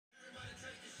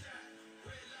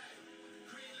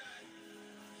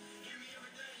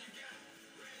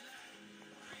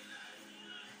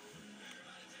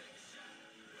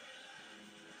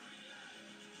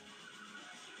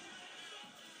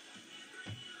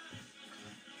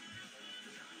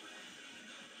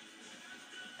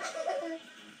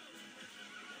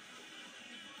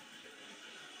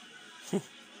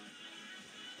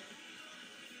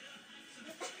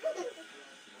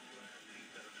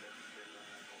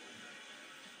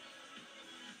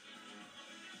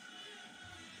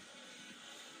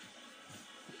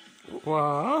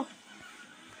Wow.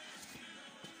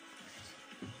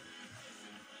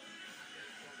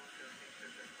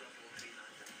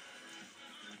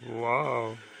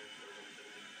 Wow.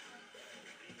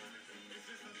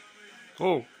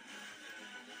 Oh.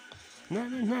 Na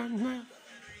na na na.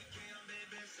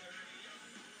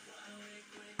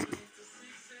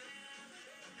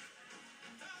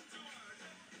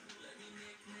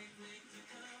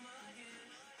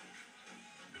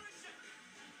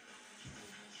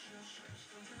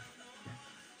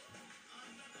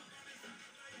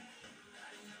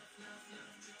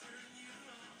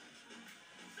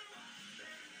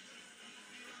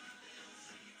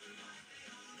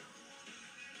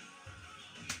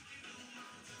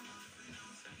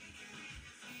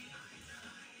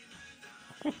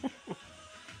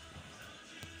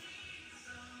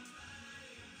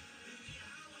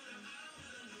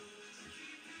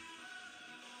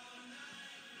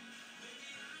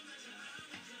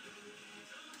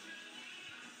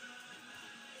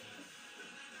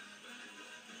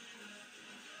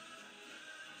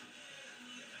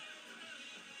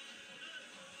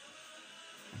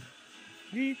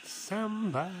 Need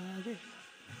somebody.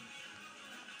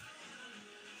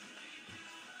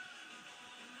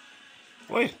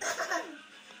 Wait.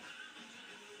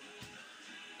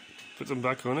 Put them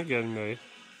back on again, May.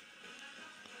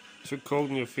 Too cold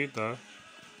in your feet there.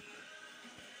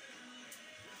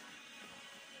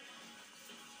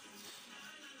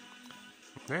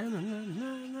 Na na na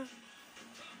na na.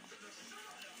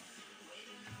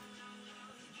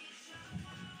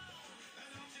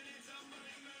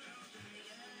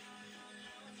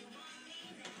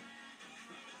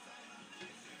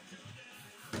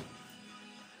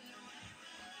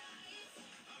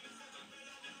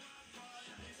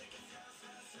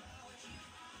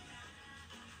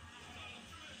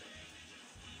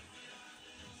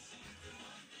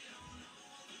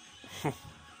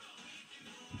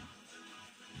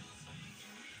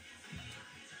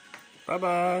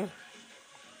 Bye-bye.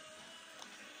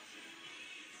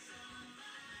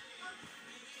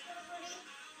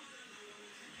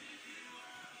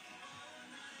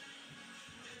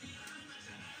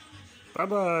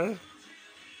 Bye-bye.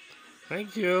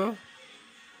 Thank you.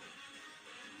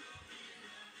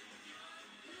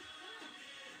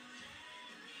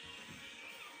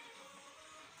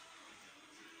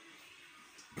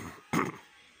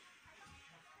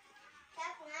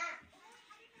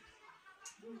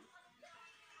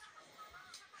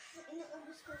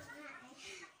 Inuubos ko na eh.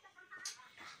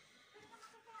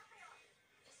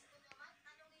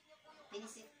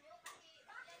 Pinisip.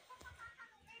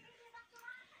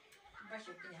 Brush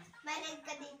your teeth. Balag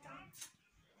ka dito.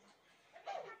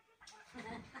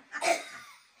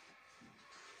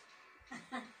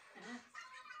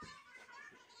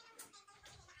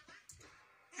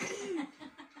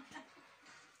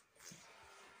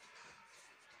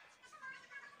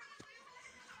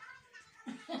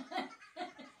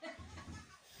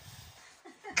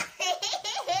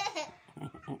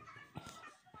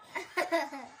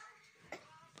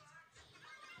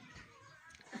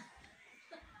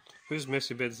 Whose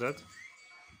messy bed is that?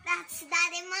 That's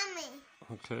Daddy and Mommy.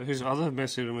 Okay, whose other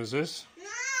messy room is this?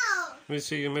 No! Let me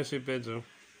see your messy bedroom.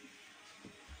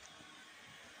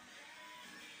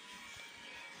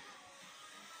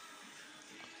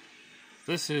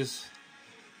 This is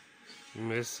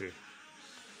messy.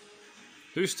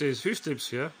 Who sleeps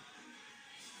here?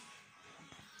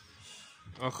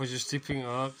 Oh, because you're sleeping.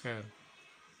 Oh, okay.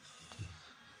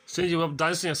 Since you were up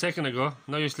dancing a second ago,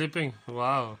 now you're sleeping.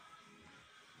 Wow.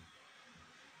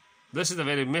 This is a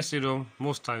very messy room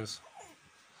most times.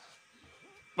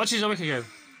 But she's awake again.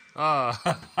 Ah.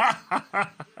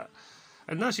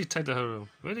 And now she's tied to her room.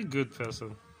 Very good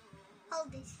person.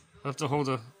 Hold this. I have to hold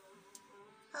her.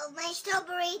 Hold my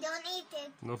strawberry, don't eat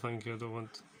it. No, thank you.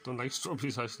 Don't like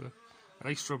strawberries actually. I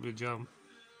like strawberry jam.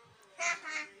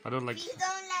 I don't like.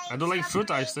 I don't like fruit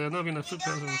actually. I've never been a fruit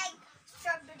person. You don't like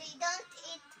strawberry. Don't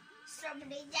eat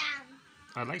strawberry jam.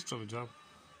 I like strawberry jam.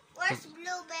 Where's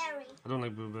blueberry? I don't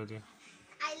like blueberry.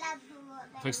 I love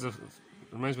blueberry.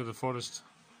 Reminds me of the forest.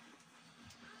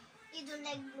 You don't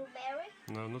like blueberry?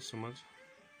 No, not so much.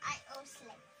 I also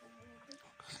like blueberry.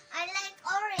 I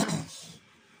like orange.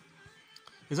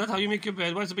 Is that how you make your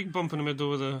bed? Why is the big bump in the middle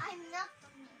with the... I'm not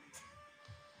on it.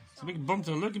 It's a big bump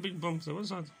there. Look, a big bump there. What's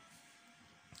that?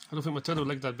 I don't think Matilda would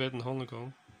like that bed in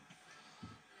Holnicombe.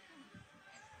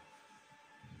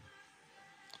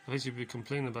 I think she'd be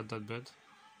complaining about that bed.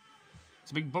 It's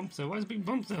a big bump there. Why is a big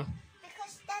bump there?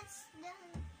 Because that's the...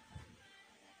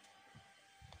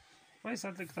 Why is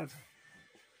that like that?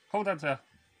 Hold that there.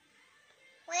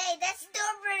 Wait, that's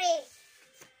strawberry.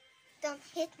 Don't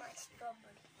hit my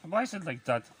strawberry. Why is it like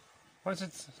that? Why is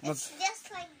it not? It's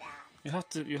just like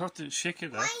that. You have to shake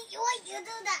it. Why you do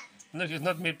that? Look, it's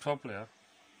not made properly. You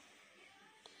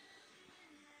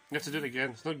have to do it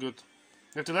again. It's not good.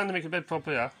 You have to learn to make a bed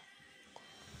properly. It's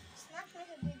not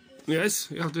really good. Yes,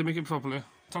 you have to make it properly.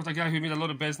 Talk to a guy who made a lot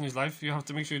of beds in his life. You have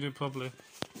to make sure you do it properly.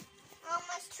 How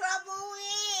much trouble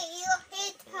you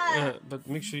hit her? Yeah, but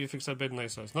make sure you fix that bed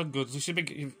nicer. It's not good. You should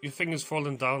be, your fingers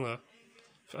falling down.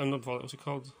 I'm not falling. What's it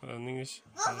called in English?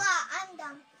 Baba, I'm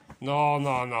done.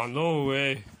 No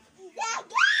way.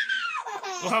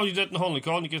 Well, how you do it in the hole,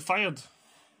 Nicole? You get fired.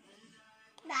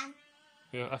 Done.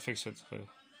 Yeah, I fix it for you.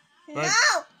 Right.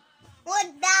 No,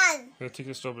 we're done. Yeah, take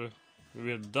the strawberry.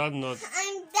 We're done, not.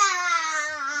 I'm done.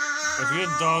 If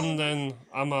you're done, then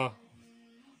I'm a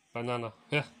banana.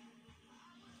 Yeah.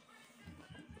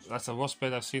 That's the worst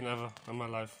bed I've seen ever in my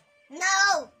life.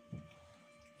 No.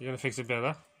 You're gonna fix it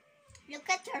better? Look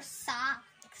at your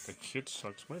socks. The cute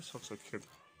socks. My socks are cute.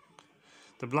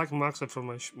 The black marks are from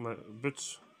my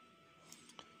boots.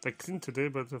 They're clean today,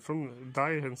 but they're from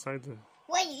dye inside.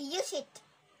 Wait, you use it.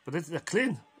 But they're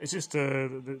clean. It's just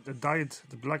the dyed,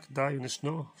 the black dye in the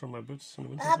snow from my boots in the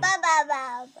winter.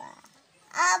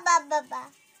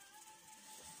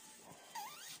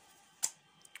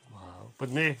 Wow. But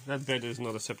nay, that bed is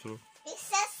not acceptable. It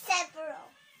says several.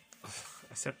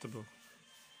 Acceptable.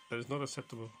 That is not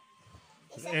acceptable.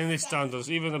 Any standards,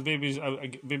 even a baby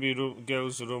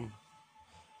girl's room.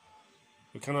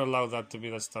 We cannot allow that to be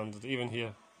the standard, even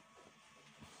here.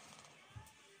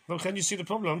 Well, can you see the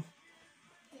problem?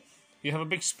 You have a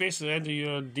big space at the end of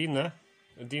your dinner,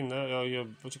 or your,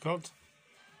 what's it called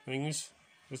in English?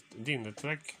 It's dinner,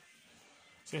 track.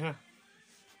 See here.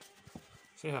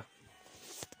 See here.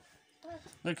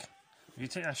 Look, if you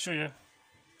take, I'll show you.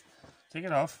 Take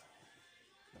it off.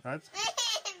 Right?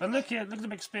 And look here, look at the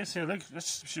big space here. Look,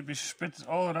 this should be spread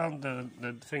all around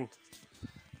the thing.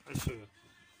 I'll show you.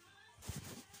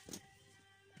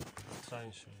 Try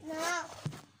and show you. No.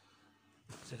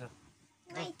 See here.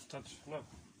 Wait. No, touch. No.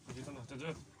 You don't have to do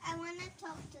it. I want to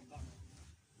talk to them.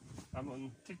 I'm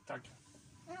on TikTok.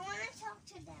 I want to talk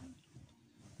to them.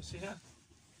 You see here?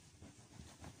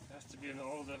 It has to be in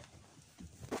all the...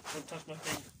 Don't touch my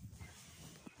thing.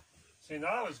 See,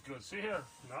 now it's good. See here?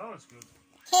 Now it's good.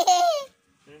 See,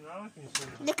 now I can see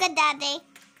it. Look at Daddy.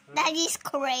 Daddy's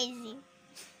crazy.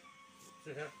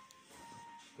 See here?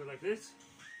 Go like this.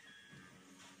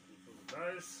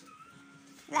 Nice.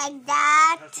 Like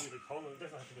that. It has to be the color. It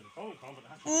doesn't have to be the color, but it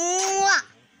has to be Mwah.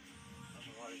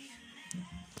 Otherwise,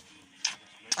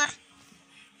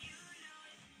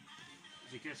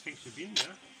 if you get things to be in there,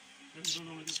 then you don't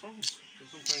know the problems. But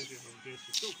sometimes you have days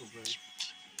to still complain. I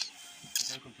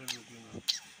can't complain with you now.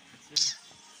 See?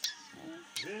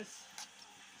 This.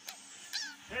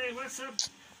 Hey, what's up?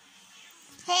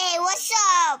 Hey, what's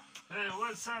up? Hey,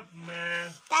 what's up, man?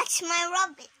 That's my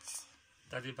rabbit.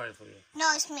 Daddy buy it for you.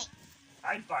 No, it's me.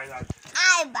 I buy that.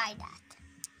 I buy that.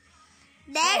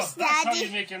 There's Oh, that's Daddy. how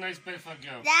you make a nice bed for a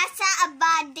girl. That's a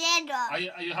bandero.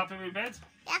 Are you happy with bed?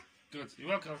 Yeah. Good. You're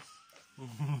welcome.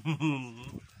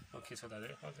 Okay, so Daddy.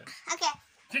 Okay. Okay.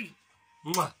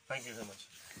 Mwah. Thank you so much.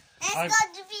 Let's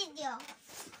go to video.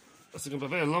 That's going to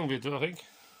be a very long video, I think.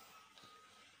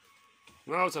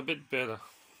 Now it's a bit better.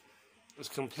 It's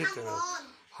completely. Come on.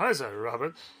 Hi, there,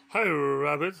 rabbit. Hi,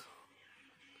 rabbit.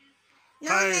 No,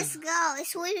 Hi. let's go.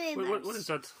 It's Weary Wait, what is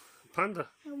that? Panda?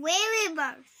 Weary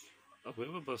birds. A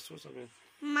Weeblebus, what's that mean?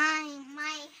 Her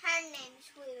name's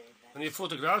Weary Bird. And your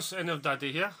photographs, any of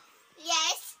Daddy here?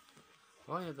 Yes.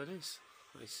 Oh, yeah, that is.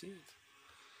 I see it.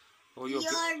 Oh, You're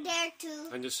there too.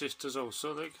 and your sisters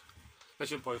also, like. That's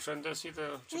your boyfriend, I see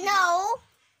the. No.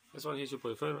 This one, he's your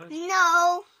boyfriend, right?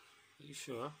 No. Are you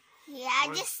sure? Yeah,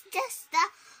 What? just the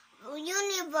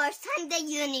universe. I'm the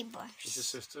universe. It's your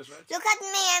sisters, right? Look at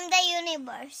me. I'm the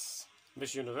universe.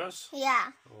 Miss Universe?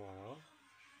 Yeah. Oh.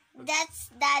 That's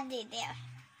Daddy there.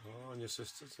 Oh, and your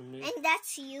sisters and me. And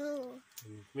that's you.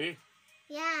 And me?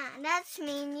 Yeah, that's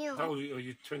me and you. How old are you? Are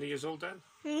you 20 years old then?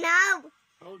 No.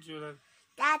 How old are you then?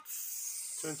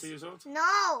 That's... 20 years old?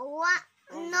 No. What?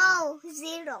 Oh. No.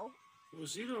 0. You were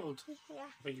 0 old? Yeah.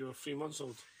 I think you were 3 months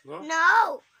old. No?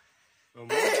 No. Oh, more?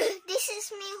 This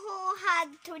is me who had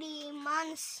 3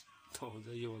 months. Oh,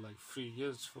 then you were like 3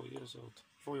 years, 4 years old.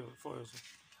 4 years old.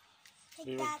 Like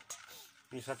You- that.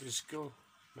 You had to school,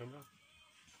 remember?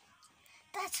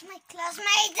 That's my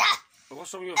classmate. But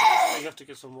what's wrong with your You have to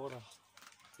get some water.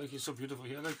 Like, you're so beautiful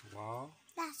here. Like, wow.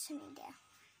 That's me there.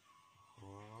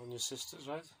 Wow. And your sisters,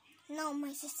 right? No,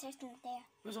 my sister's not there.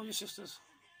 Where's all your sisters?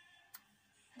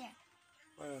 There.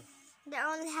 Oh, yeah. They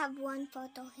only have one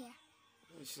photo here.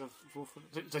 Is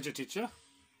that your teacher?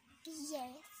 Yes.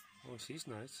 Oh, she's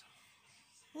nice.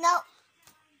 No.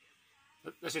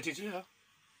 That's your teacher, yeah?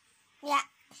 Yeah.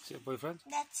 Is your boyfriend?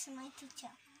 That's my teacher.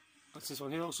 What's this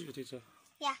one here? Also your teacher?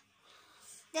 Yeah.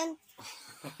 Then.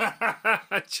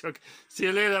 Joke. See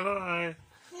you later. Bye.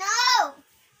 No.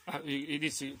 He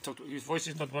needs to talk. His voice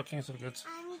is not working so good.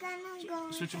 I'm gonna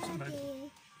go. Switch him some back.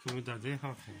 Daddy. Go with Daddy.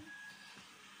 Okay.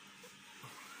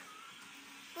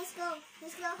 Let's go.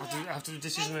 Let's go here. After the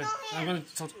decision, Let's go here. I'm going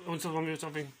to talk. I want to tell Mommy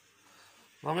something.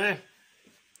 Mommy.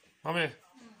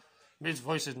 May's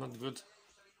voice is not good.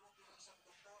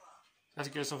 I have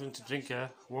to get something to drink, yeah?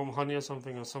 Warm honey or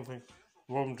something.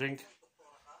 Warm drink.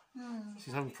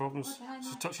 She's having problems.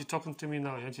 She's talking to me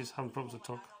now, yeah? She's having problems to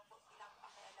talk.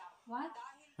 What?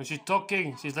 When she's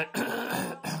talking, she's like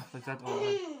like that all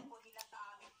the time.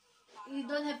 You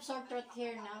don't have sore throat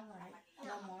here now, right?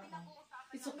 No more.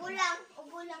 It's okay.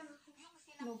 Ubo lang.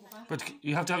 No, buka. But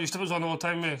you have to have your slippers on all the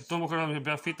time, eh? Don't walk around with your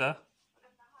bare feet, eh?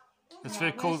 It's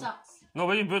very Wear cold. socks. No,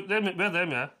 wear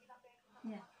them, yeah?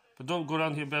 Yeah. But don't go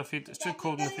around here bare feet. It's too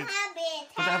cold in the feet. Have it.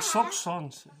 But I have socks on.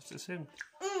 It's the same.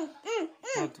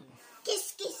 But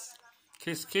Kiss, kiss.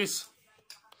 kiss, kiss.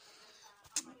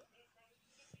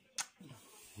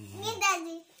 Me,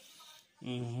 Daddy.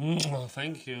 Oh,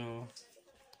 thank you.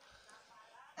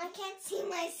 I can't see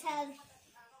myself.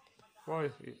 Why?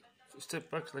 You step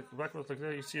backwards like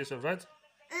that. You see yourself, right?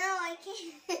 No, I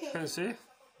can't. Can you see?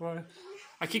 Why?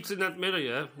 I keep seeing that mirror,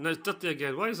 yeah? And it's dirty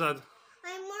again. Why is that?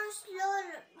 I'm more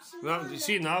slow. Well, you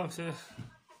see now.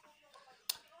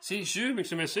 See, it's you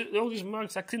makes a mess. All these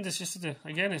marks. I cleaned this yesterday.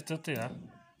 Again, it's dirty, yeah?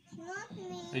 Not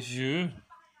me. It's you.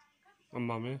 And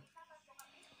Mommy.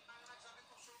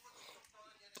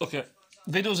 Okay.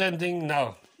 Video's ending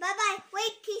now. Bye-bye.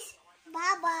 Wait, kiss.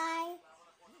 Bye-bye.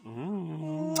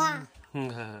 Mwah.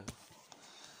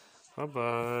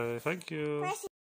 Bye-bye. Thank you. Press